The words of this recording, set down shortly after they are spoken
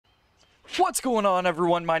What's going on,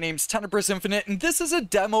 everyone? My name's Tenebris Infinite, and this is a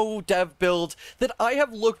demo dev build that I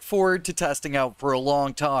have looked forward to testing out for a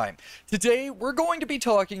long time. Today, we're going to be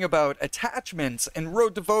talking about attachments in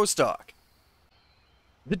Road to Vostok.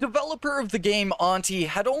 The developer of the game, Auntie,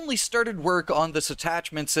 had only started work on this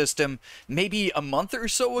attachment system maybe a month or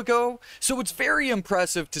so ago, so it's very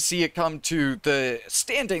impressive to see it come to the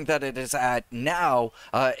standing that it is at now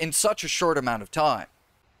in such a short amount of time.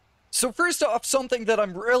 So first off, something that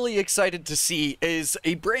I'm really excited to see is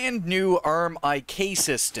a brand new ARM IK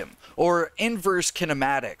system, or inverse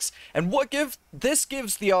kinematics. And what this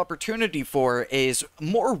gives the opportunity for is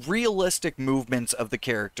more realistic movements of the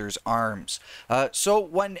character's arms. So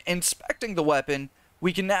when inspecting the weapon,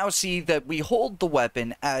 we can now see that we hold the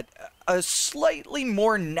weapon at a slightly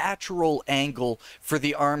more natural angle for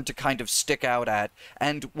the arm to kind of stick out at,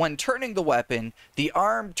 and when turning the weapon, the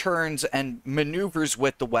arm turns and maneuvers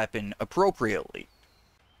with the weapon appropriately.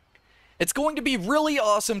 It's going to be really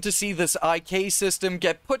awesome to see this IK system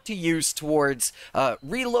get put to use towards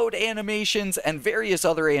reload animations and various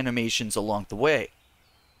other animations along the way.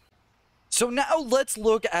 So now let's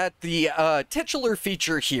look at the titular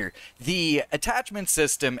feature here, the attachment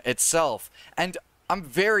system itself. And I'm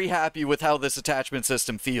very happy with how this attachment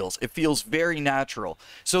system feels. It feels very natural.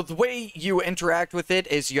 So the way you interact with it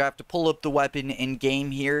is you have to pull up the weapon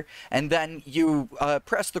in-game here, and then you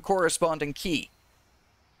press the corresponding key.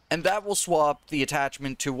 And that will swap the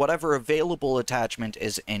attachment to whatever available attachment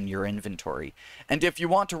is in your inventory. And if you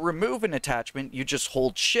want to remove an attachment, you just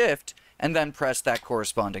hold Shift and then press that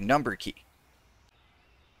corresponding number key.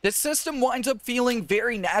 This system winds up feeling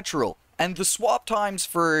very natural, and the swap times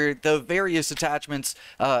for the various attachments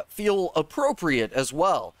feel appropriate as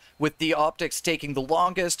well, with the optics taking the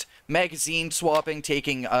longest, magazine swapping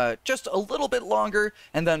taking just a little bit longer,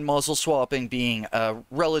 and then muzzle swapping being a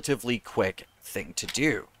relatively quick thing to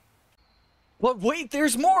do. But wait,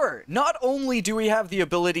 there's more! Not only do we have the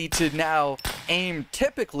ability to now aim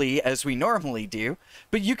typically, as we normally do,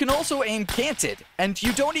 but you can also aim canted, and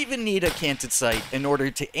you don't even need a canted sight in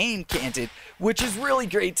order to aim canted, which is really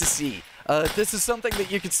great to see. This is something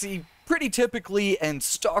that you can see pretty typically in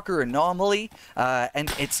Stalker Anomaly,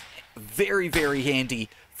 and it's very, very handy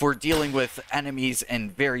for dealing with enemies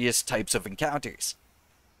and various types of encounters.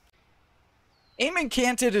 Aiming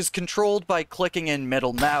canted is controlled by clicking in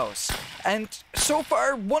middle mouse, and so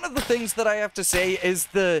far, one of the things that I have to say is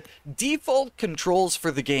the default controls for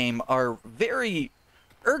the game are very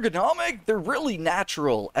ergonomic, they're really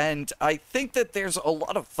natural, and I think that there's a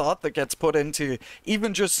lot of thought that gets put into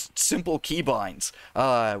even just simple keybinds,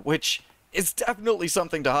 which is definitely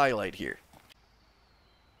something to highlight here.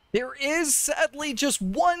 There is, sadly, just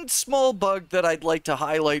one small bug that I'd like to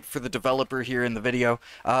highlight for the developer here in the video,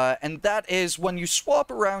 and that is when you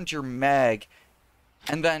swap around your mag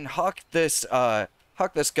and then huck this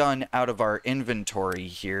gun out of our inventory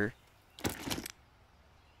here,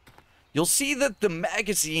 you'll see that the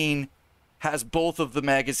magazine has both of the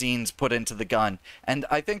magazines put into the gun, and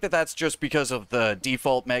I think that that's just because of the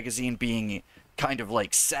default magazine being kind of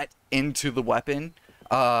like set into the weapon.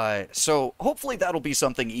 So hopefully that'll be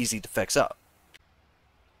something easy to fix up.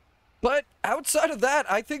 But outside of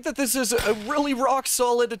that, I think that this is a really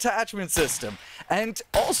rock-solid attachment system. And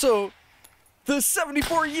also, the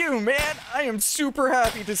 74U, man! I am super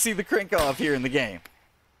happy to see the crank off here in the game.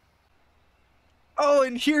 Oh,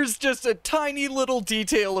 and here's just a tiny little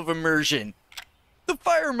detail of immersion. The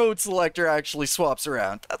fire mode selector actually swaps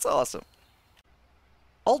around. That's awesome.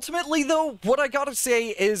 Ultimately, though, what I gotta say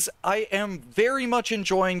is I am very much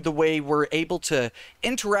enjoying the way we're able to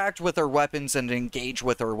interact with our weapons and engage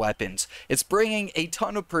with our weapons. It's bringing a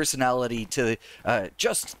ton of personality to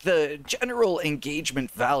just the general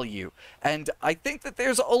engagement value. And I think that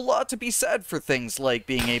there's a lot to be said for things like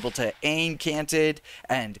being able to aim canted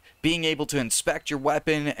and being able to inspect your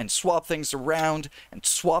weapon and swap things around and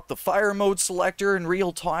swap the fire mode selector in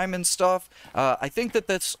real time and stuff. I think that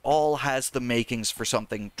this all has the makings for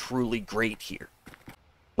something truly great here.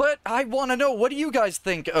 But I want to know, what do you guys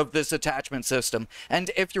think of this attachment system? And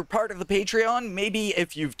if you're part of the Patreon, maybe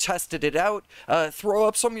if you've tested it out, throw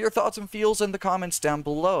up some of your thoughts and feels in the comments down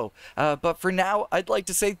below. But for now, I'd like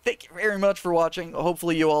to say thank you very much for watching.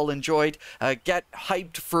 Hopefully you all enjoyed. Get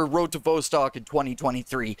hyped for Road to Vostok in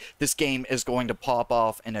 2023. This game is going to pop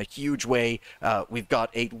off in a huge way. We've got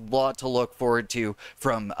a lot to look forward to,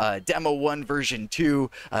 from Demo 1 version 2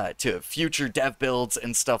 to future dev builds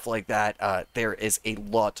and stuff like that. There is a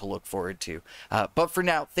lot to look forward to. But for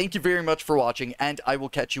now, thank you very much for watching, and I will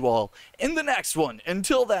catch you all in the next one.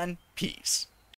 Until then, peace.